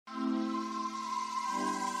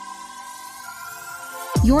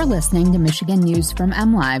You're listening to Michigan News from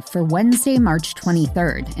MLive for Wednesday, March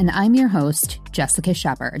 23rd, and I'm your host, Jessica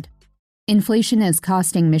Shepard. Inflation is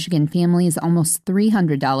costing Michigan families almost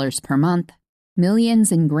 $300 per month.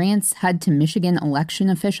 Millions in grants head to Michigan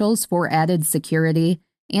election officials for added security,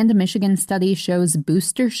 and a Michigan study shows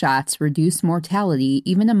booster shots reduce mortality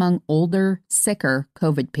even among older, sicker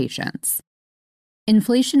COVID patients.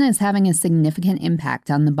 Inflation is having a significant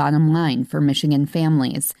impact on the bottom line for Michigan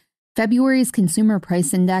families. February's Consumer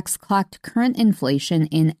Price Index clocked current inflation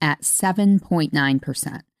in at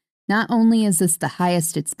 7.9%. Not only is this the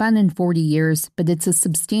highest it's been in 40 years, but it's a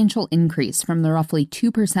substantial increase from the roughly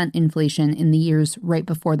 2% inflation in the years right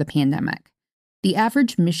before the pandemic. The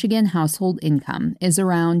average Michigan household income is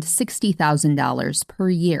around $60,000 per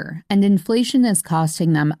year, and inflation is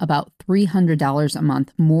costing them about $300 a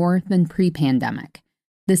month more than pre-pandemic.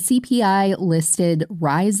 The CPI listed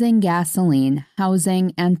rising gasoline,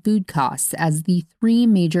 housing, and food costs as the three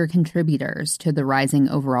major contributors to the rising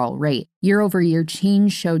overall rate. Year-over-year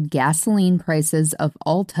change showed gasoline prices of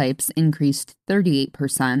all types increased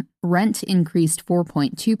 38%, rent increased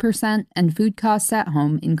 4.2%, and food costs at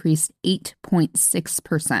home increased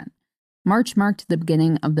 8.6%. March marked the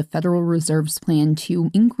beginning of the Federal Reserve's plan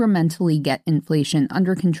to incrementally get inflation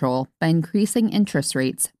under control by increasing interest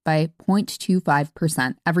rates by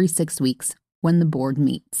 0.25% every 6 weeks when the board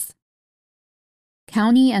meets.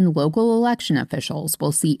 County and local election officials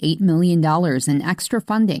will see $8 million in extra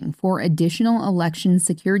funding for additional election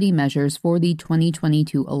security measures for the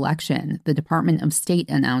 2022 election, the Department of State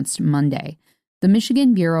announced Monday. The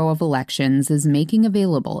Michigan Bureau of Elections is making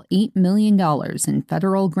available $8 million in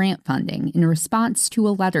federal grant funding in response to a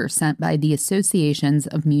letter sent by the Associations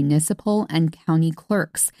of Municipal and County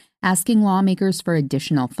Clerks asking lawmakers for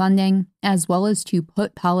additional funding, as well as to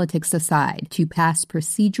put politics aside to pass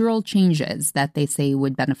procedural changes that they say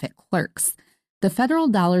would benefit clerks. The federal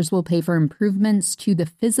dollars will pay for improvements to the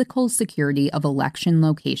physical security of election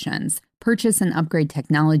locations, purchase and upgrade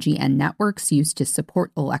technology and networks used to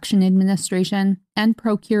support election administration, and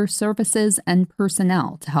procure services and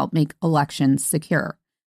personnel to help make elections secure.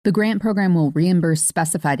 The grant program will reimburse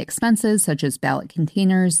specified expenses such as ballot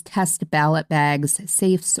containers, test ballot bags,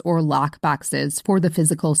 safes, or lock boxes for the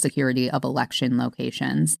physical security of election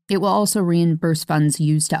locations. It will also reimburse funds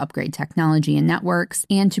used to upgrade technology and networks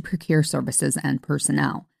and to procure services and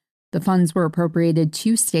personnel. The funds were appropriated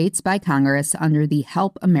to states by Congress under the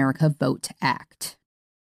Help America Vote Act.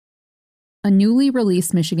 A newly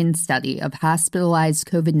released Michigan study of hospitalized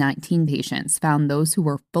COVID-19 patients found those who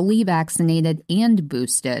were fully vaccinated and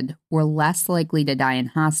boosted were less likely to die in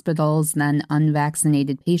hospitals than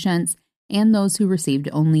unvaccinated patients and those who received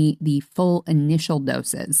only the full initial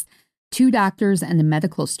doses. 2 doctors and a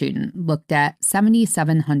medical student looked at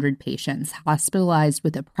 7,700 patients hospitalized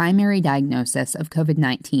with a primary diagnosis of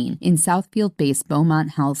COVID-19 in Southfield-based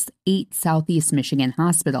Beaumont Health's 8 Southeast Michigan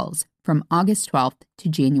hospitals from August 12th to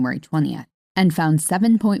January 20th, and found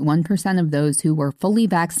 7.1% of those who were fully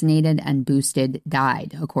vaccinated and boosted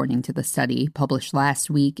died, according to the study published last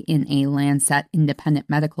week in a Lancet Independent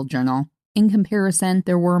Medical Journal. In comparison,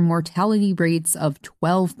 there were mortality rates of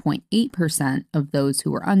 12.8% of those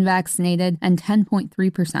who were unvaccinated and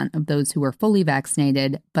 10.3% of those who were fully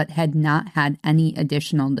vaccinated but had not had any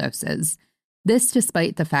additional doses. This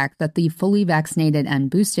despite the fact that the fully vaccinated and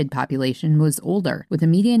boosted population was older, with a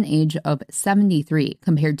median age of 73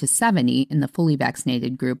 compared to 70 in the fully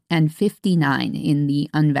vaccinated group and 59 in the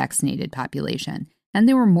unvaccinated population. And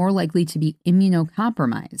they were more likely to be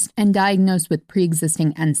immunocompromised and diagnosed with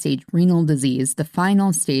pre-existing end-stage renal disease, the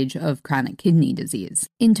final stage of chronic kidney disease.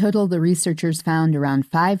 In total, the researchers found around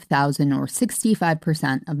 5,000 or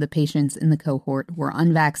 65% of the patients in the cohort were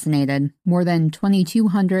unvaccinated, more than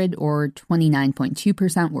 2,200 or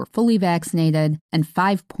 29.2% were fully vaccinated, and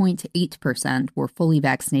 5.8% were fully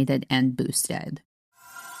vaccinated and boosted.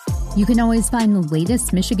 You can always find the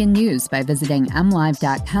latest Michigan news by visiting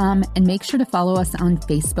mlive.com and make sure to follow us on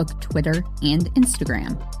Facebook, Twitter, and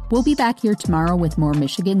Instagram. We'll be back here tomorrow with more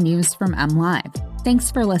Michigan news from MLive. Thanks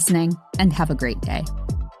for listening and have a great day.